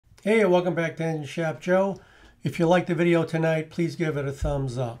Hey, welcome back to Engine Shop Joe. If you liked the video tonight, please give it a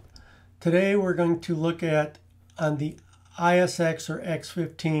thumbs up. Today we're going to look at on the ISX or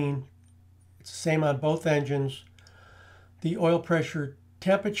X15, it's the same on both engines, the oil pressure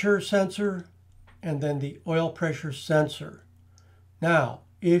temperature sensor and then the oil pressure sensor. Now,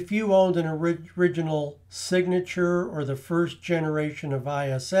 if you owned an original Signature or the first generation of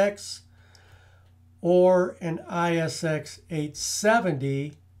ISX or an ISX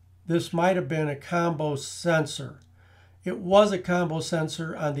 870, this might have been a combo sensor. It was a combo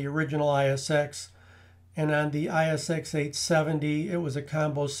sensor on the original ISX, and on the ISX 870 it was a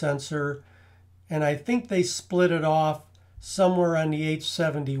combo sensor, and I think they split it off somewhere on the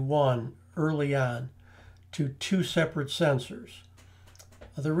 871 early on to two separate sensors.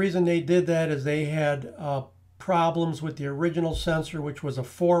 The reason they did that is they had problems with the original sensor, which was a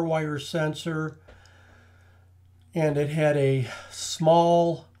 4-wire sensor, and it had a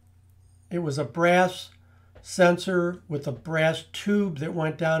small, it was a brass sensor with a brass tube that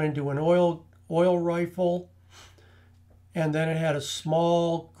went down into an oil rifle, and then it had a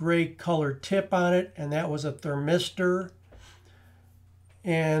small gray colored tip on it, and that was a thermistor.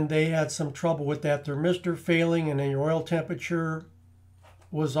 And they had some trouble with that thermistor failing, and then your oil temperature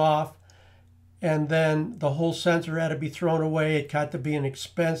was off, and then the whole sensor had to be thrown away. It got to be an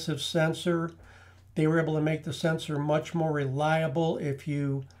expensive sensor. They were able to make the sensor much more reliable if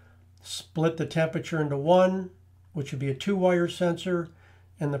you split the temperature into one, which would be a 2-wire sensor,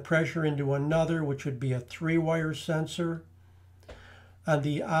 and the pressure into another, which would be a 3-wire sensor. On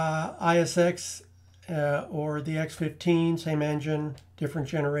the ISX or the X15, same engine, different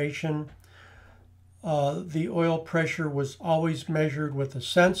generation, the oil pressure was always measured with a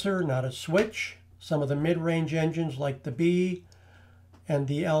sensor, not a switch. Some of the mid-range engines like the B and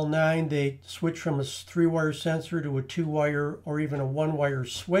the L9, they switch from a 3-wire sensor to a 2-wire or even a 1-wire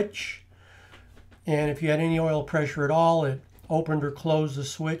switch. And if you had any oil pressure at all, it opened or closed the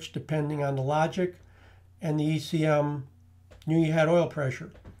switch depending on the logic, and the ECM knew you had oil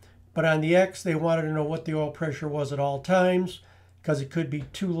pressure. But on the X, they wanted to know what the oil pressure was at all times, because it could be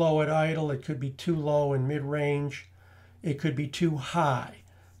too low at idle, it could be too low in mid-range, it could be too high.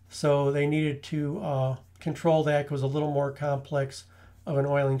 So they needed to control that. It was a little more complex of an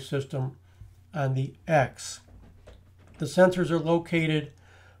oiling system on the X. The sensors are located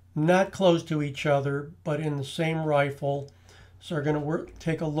not close to each other, but in the same rifle. So we're going to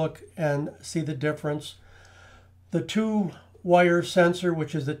take a look and see the difference. The 2-wire sensor,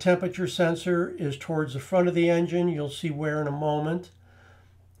 which is the temperature sensor, is towards the front of the engine. You'll see where in a moment.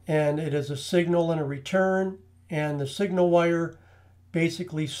 And it is a signal and a return. And the signal wire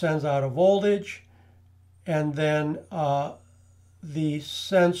basically sends out a voltage. And then the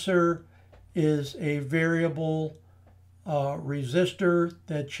sensor is a variable resistor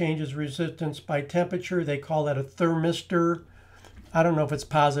that changes resistance by temperature. They call that a thermistor. I don't know if it's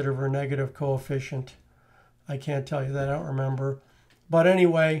positive or negative coefficient. I can't tell you that, I don't remember. But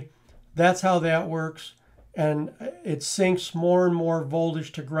anyway, that's how that works. And it sinks more and more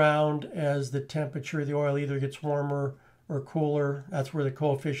voltage to ground as the temperature of the oil either gets warmer or cooler. That's where the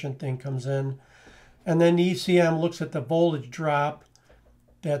coefficient thing comes in. And then the ECM looks at the voltage drop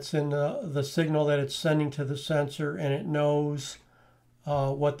that's in the signal that it's sending to the sensor, and it knows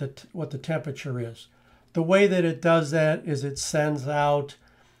what the temperature is. The way that it does that is it sends out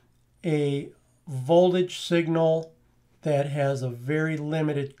a voltage signal that has a very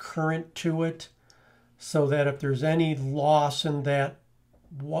limited current to it, so that if there's any loss in that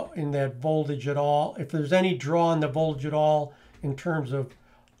voltage at all, if there's any draw in the voltage at all in terms of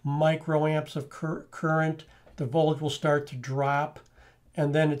microamps of current, the voltage will start to drop,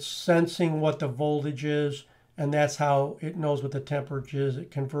 and then it's sensing what the voltage is, and that's how it knows what the temperature is. It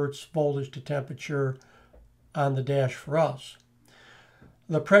converts voltage to temperature on the dash for us.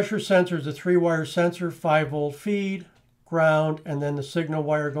 The pressure sensor is a 3-wire sensor, 5-volt feed, ground, and then the signal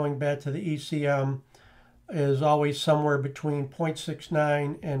wire going back to the ECM is always somewhere between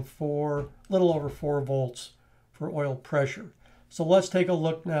 0.69 and 4, little over 4 volts for oil pressure. So let's take a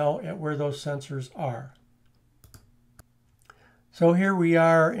look now at where those sensors are. So here we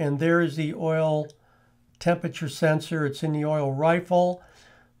are, and there is the oil temperature sensor. It's in the oil rifle.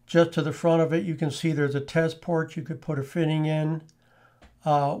 Just to the front of it, you can see there's a test port you could put a fitting in.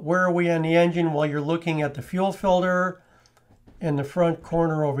 Where are we on the engine? Well, you're looking at the fuel filter. In the front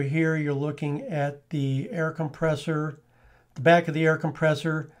corner over here, you're looking at the air compressor, the back of the air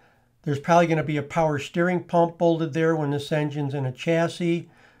compressor. There's probably going to be a power steering pump bolted there when this engine's in a chassis.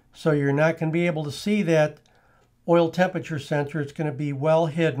 So you're not going to be able to see that oil temperature sensor. It's going to be well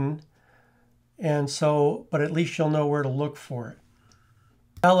hidden. And so, but at least you'll know where to look for it.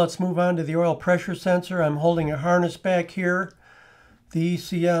 Now let's move on to the oil pressure sensor. I'm holding a harness back here. The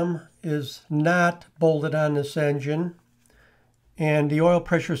ECM is not bolted on this engine, and the oil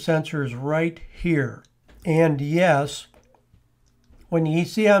pressure sensor is right here. And yes, when the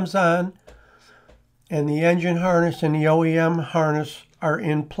ECM's on and the engine harness and the OEM harness are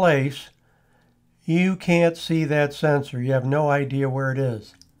in place, you can't see that sensor. You have no idea where it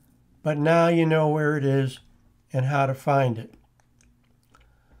is. But now you know where it is and how to find it.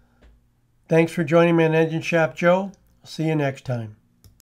 Thanks for joining me on Engine Shop Joe. See you next time.